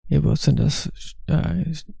it will send us,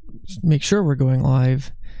 make sure we're going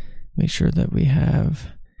live, make sure that we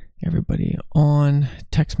have everybody on,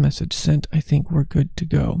 text message sent. I think we're good to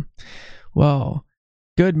go. Well,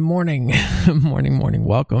 good morning. morning.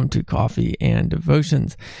 Welcome to Coffee and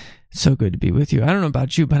Devotions. So good to be with you. I don't know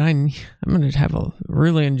about you, but I'm going to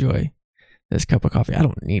really enjoy this cup of coffee. I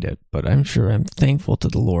don't need it, but I'm sure I'm thankful to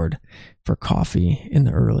the Lord for coffee in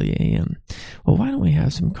the early a.m. Well, why don't we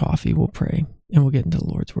have some coffee? We'll pray, and we'll get into the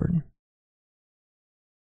Lord's Word.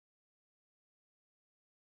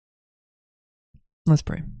 Let's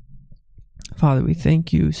pray. Father, we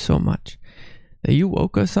thank you so much that you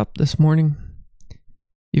woke us up this morning.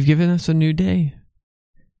 You've given us a new day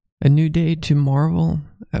to marvel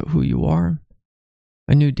at who you are,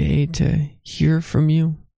 a new day to hear from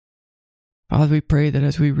you. Father, we pray that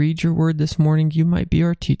as we read your word this morning, you might be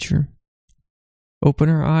our teacher. Open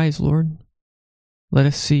our eyes, Lord. Let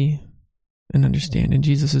us see and understand. In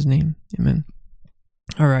Jesus' name, amen.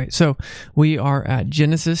 All right, so we are at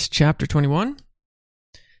Genesis chapter 21.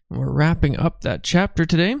 We're wrapping up that chapter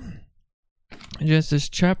today. Genesis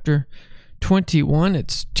chapter 21.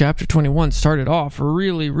 It's chapter 21 started off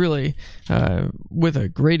really with a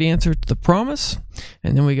great answer to the promise,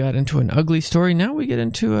 and then we got into an ugly story. Now we get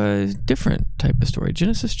into a different type of story.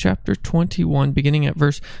 Genesis chapter 21, beginning at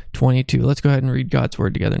verse 22. Let's go ahead and read God's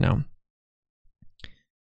word together now.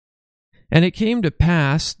 And it came to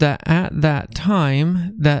pass that at that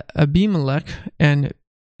time that Abimelech and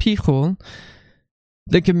Pichol,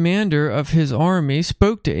 the commander of his army,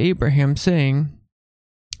 spoke to Abraham, saying,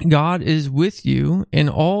 God is with you in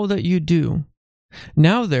all that you do.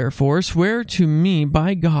 Now therefore swear to me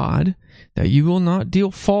by God that you will not deal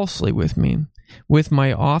falsely with me, with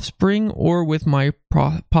my offspring, or with my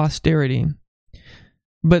posterity,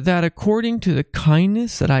 but that according to the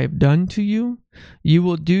kindness that I have done to you, you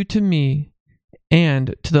will do to me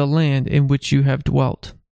and to the land in which you have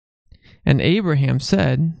dwelt. And Abraham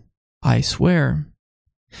said, I swear.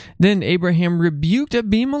 Then Abraham rebuked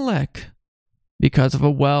Abimelech because of a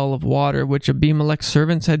well of water which Abimelech's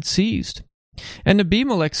servants had seized. And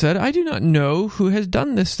Abimelech said, I do not know who has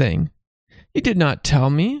done this thing. You did not tell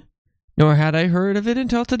me, nor had I heard of it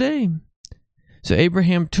until today. So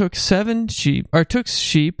Abraham took sheep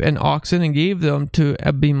and oxen and gave them to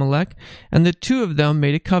Abimelech, and the two of them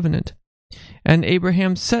made a covenant. And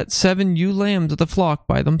Abraham set 7 ewe lambs of the flock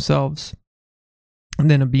by themselves. And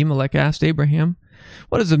then Abimelech asked Abraham,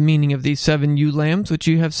 what is the meaning of these 7 ewe lambs which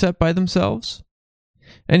you have set by themselves?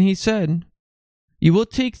 And he said, you will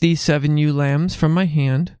take these 7 ewe lambs from my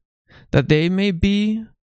hand, that they may be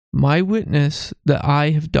my witness that I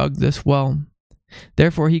have dug this well.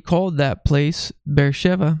 Therefore he called that place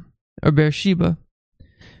Beersheba,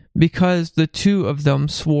 because the two of them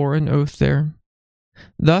swore an oath there.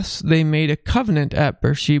 Thus they made a covenant at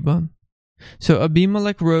Beersheba. So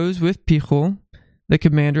Abimelech rose with Pichol, the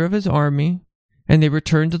commander of his army, and they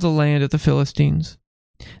returned to the land of the Philistines.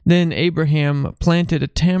 Then Abraham planted a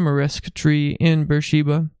tamarisk tree in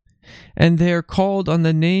Beersheba, and there called on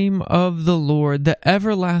the name of the Lord, the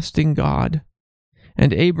everlasting God.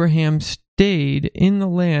 And Abraham stayed in the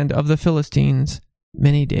land of the Philistines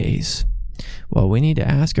many days. Well, we need to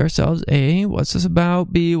ask ourselves, A, what's this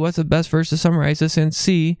about? B, what's the best verse to summarize this? And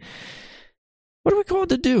C, what are we called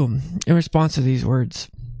to do in response to these words?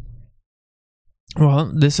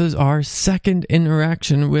 Well, this is our second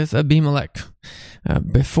interaction with Abimelech.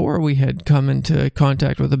 Before we had come into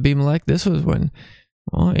contact with Abimelech, this was when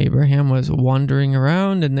Abraham was wandering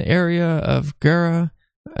around in the area of Gerar,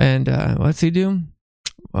 and what's he do?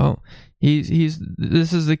 Well,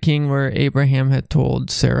 this is the king where Abraham had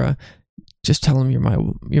told Sarah, just tell him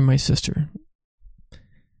you're my sister.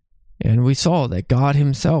 And we saw that God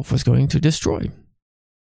himself was going to destroy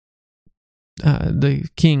the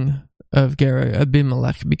king of Gerar,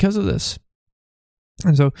 Abimelech, because of this.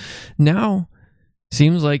 And so now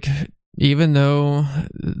seems like even though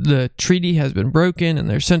the treaty has been broken and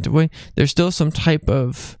they're sent away, there's still some type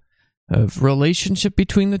of relationship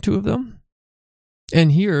between the two of them.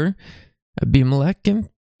 And here, Abimelech and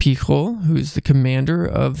Pichol, who's the commander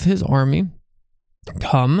of his army,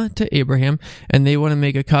 come to Abraham and they want to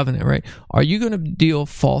make a covenant, right? Are you going to deal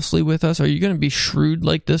falsely with us? Are you going to be shrewd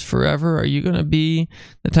like this forever? Are you going to be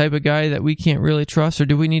the type of guy that we can't really trust? Or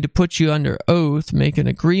do we need to put you under oath, make an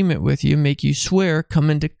agreement with you, make you swear,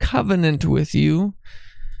 come into covenant with you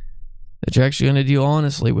that you're actually going to deal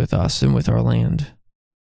honestly with us and with our land?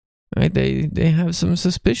 Right? They have some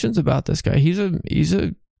suspicions about this guy. He's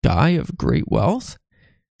a guy of great wealth.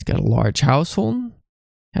 He's got a large household.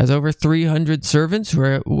 Has over 300 servants who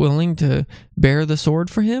are willing to bear the sword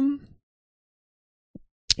for him.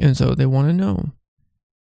 And so they want to know,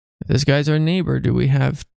 this guy's our neighbor.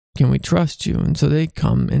 Can we trust you? And so they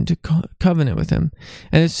come into covenant with him.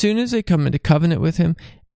 And as soon as they come into covenant with him,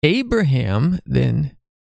 Abraham then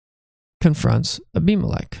confronts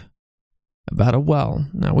Abimelech about a well.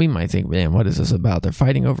 Now we might think, man, what is this about? They're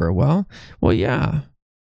fighting over a well? Well, yeah.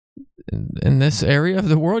 In this area of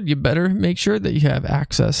the world, you better make sure that you have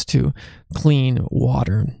access to clean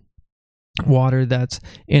water. Water that's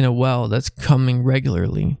in a well that's coming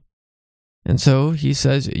regularly. And so he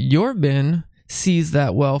says, your bin seized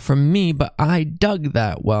that well from me, but I dug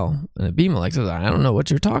that well. And Abimelech says, I don't know what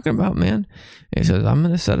you're talking about, man. And he says, I'm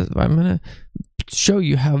going to show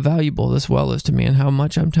you how valuable this well is to me and how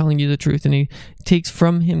much I'm telling you the truth. And he takes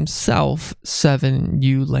from himself 7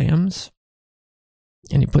 ewe lambs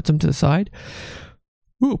and he puts them to the side.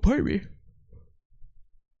 Ooh, pardon me.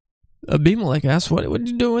 Abimelech asks, what are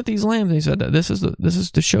you doing with these lambs? And he said, this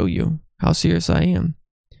is to show you how serious I am.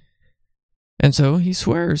 And so he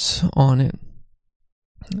swears on it.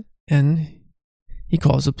 And he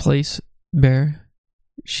calls the place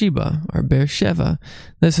Beersheba or Beersheba.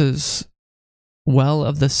 This is well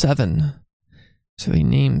of the 7. So he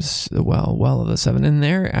names the well of the 7. And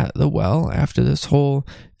there at the well, after this whole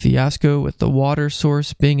fiasco with the water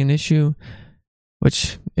source being an issue,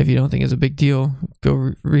 which if you don't think is a big deal,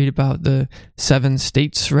 go read about the 7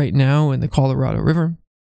 states right now in the Colorado River.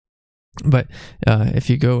 But if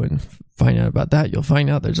you go and find out about that, you'll find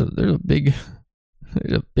out there's a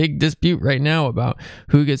big dispute right now about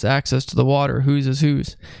who gets access to the water, whose is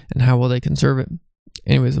whose, and how will they conserve it.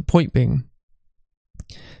 Anyways, the point being,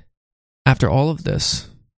 after all of this,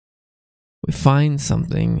 we find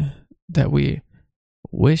something that we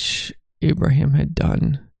wish Abraham had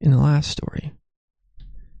done in the last story.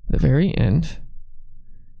 The very end.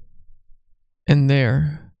 And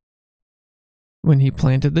there, when he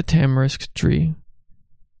planted the tamarisk tree,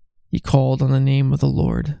 he called on the name of the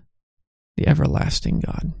Lord, the everlasting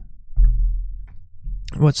God.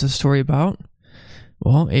 What's the story about?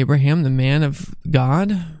 Well, Abraham, the man of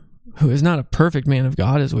God, who is not a perfect man of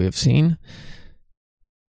God, as we have seen,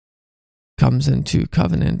 comes into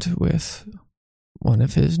covenant with one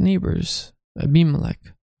of his neighbors, Abimelech.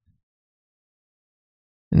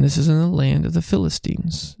 And this is in the land of the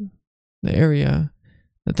Philistines, the area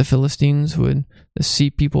that the Philistines the sea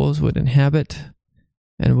peoples would inhabit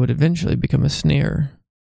and would eventually become a snare.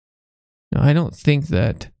 Now, I don't think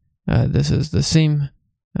that this is the same.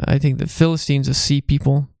 I think the Philistines are sea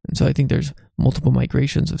people, and so I think there's multiple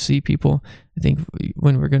migrations of sea people. I think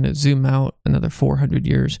when we're going to zoom out another 400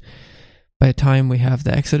 years, by the time we have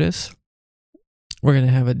the Exodus, we're going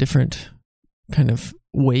to have a different kind of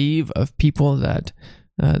wave of people that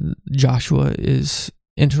Joshua is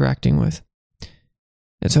interacting with.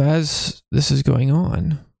 And so as this is going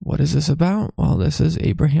on, what is this about? Well, this is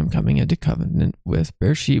Abraham coming into covenant with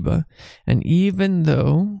Beersheba. And even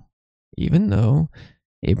though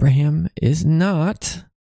Abraham is not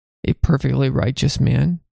a perfectly righteous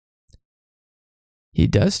man, he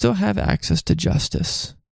does still have access to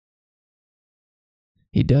justice.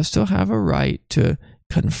 He does still have a right to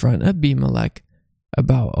confront Abimelech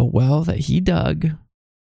about a well that he dug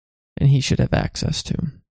and he should have access to.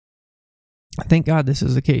 Thank God this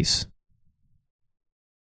is the case.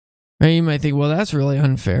 Now you might think, well, that's really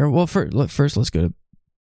unfair. Well, first let's go to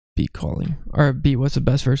B calling. Or B, what's the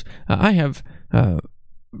best verse? I have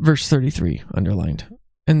verse 33 underlined.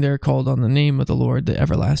 And they're called on the name of the Lord, the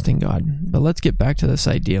everlasting God. But let's get back to this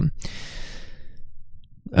idea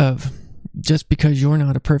of just because you're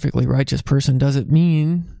not a perfectly righteous person doesn't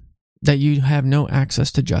mean that you have no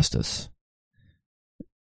access to justice.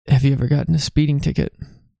 Have you ever gotten a speeding ticket?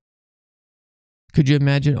 Could you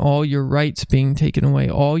imagine all your rights being taken away,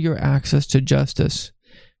 all your access to justice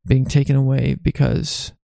being taken away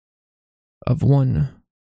because of one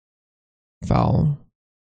foul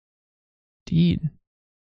deed?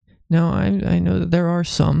 Now, I know that there are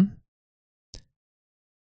some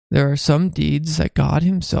deeds that God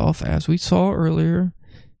himself, as we saw earlier,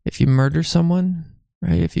 if you murder someone,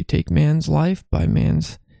 right, if you take man's life, by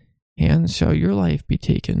man's hands shall your life be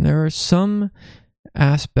taken. There are some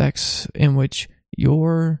aspects in which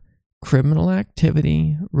your criminal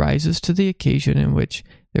activity rises to the occasion in which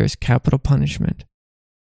there is capital punishment.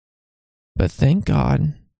 But thank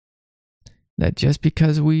God that just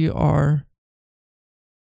because we are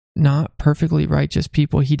not perfectly righteous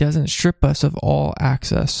people, he doesn't strip us of all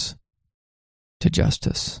access to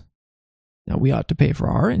justice. Now, we ought to pay for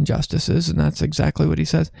our injustices, and that's exactly what he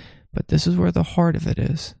says. But this is where the heart of it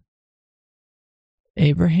is.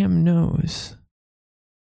 Abraham knows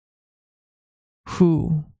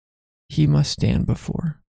who he must stand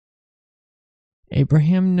before.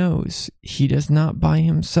 Abraham knows he does not by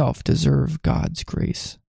himself deserve God's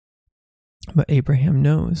grace. But Abraham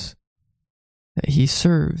knows that he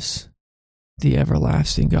serves the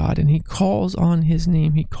everlasting God, and he calls on his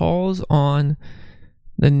name. He calls on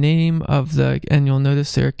the name of and you'll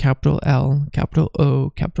notice there, capital L, capital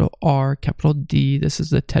O, capital R, capital D. This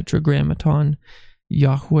is the tetragrammaton,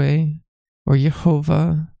 Yahweh or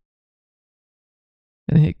Jehovah.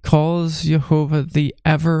 And it calls Jehovah the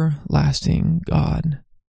everlasting God.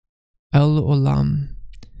 El Olam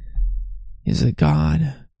is a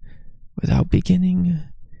God without beginning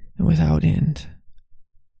and without end.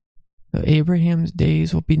 Though Abraham's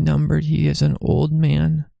days will be numbered, he is an old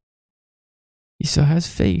man. He still has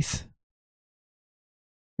faith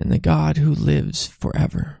in the God who lives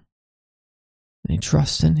forever. And he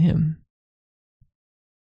trusts in him.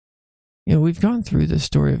 You know, we've gone through the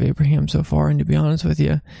story of Abraham so far, and to be honest with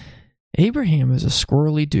you, Abraham is a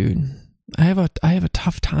squirrely dude. I have a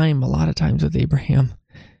tough time a lot of times with Abraham.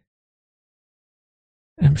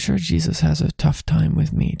 And I'm sure Jesus has a tough time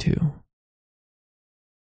with me too.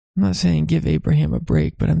 I'm not saying give Abraham a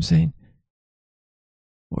break, but I'm saying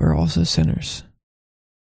we're also sinners.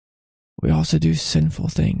 We also do sinful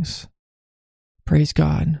things. Praise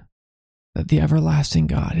God that the everlasting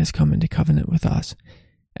God has come into covenant with us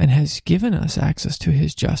and has given us access to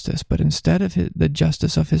his justice, but instead of the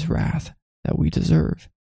justice of his wrath that we deserve,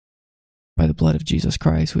 by the blood of Jesus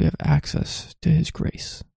Christ, we have access to his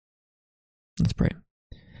grace. Let's pray.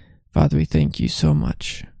 Father, we thank you so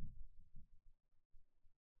much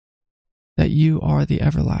that you are the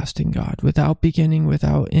everlasting God, without beginning,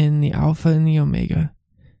 without end, the Alpha and the Omega.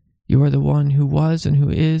 You are the one who was and who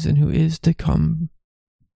is to come.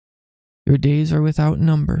 Your days are without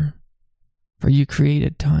number, for you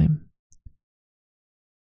created time.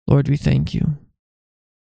 Lord, we thank you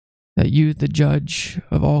that you, the judge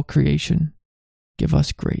of all creation, give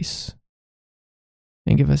us grace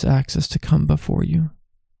and give us access to come before you.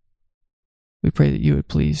 We pray that you would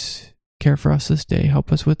please care for us this day.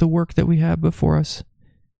 Help us with the work that we have before us.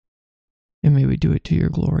 And may we do it to your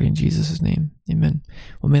glory in Jesus' name. Amen.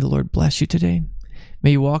 Well, may the Lord bless you today.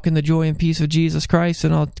 May you walk in the joy and peace of Jesus Christ,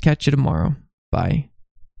 and I'll catch you tomorrow. Bye.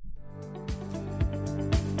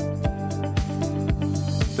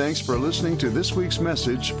 Thanks for listening to this week's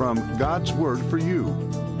message from God's Word for You,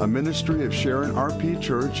 a ministry of Sharon RP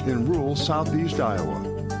Church in rural southeast Iowa.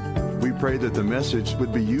 We pray that the message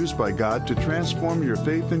would be used by God to transform your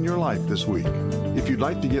faith in your life this week. If you'd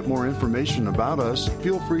like to get more information about us,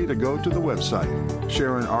 feel free to go to the website,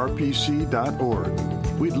 SharonRPC.org.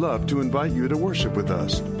 We'd love to invite you to worship with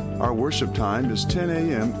us. Our worship time is 10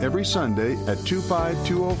 a.m. every Sunday at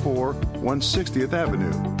 25204 160th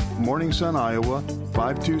Avenue, Morning Sun, Iowa,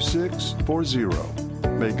 52640.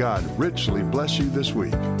 May God richly bless you this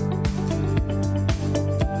week.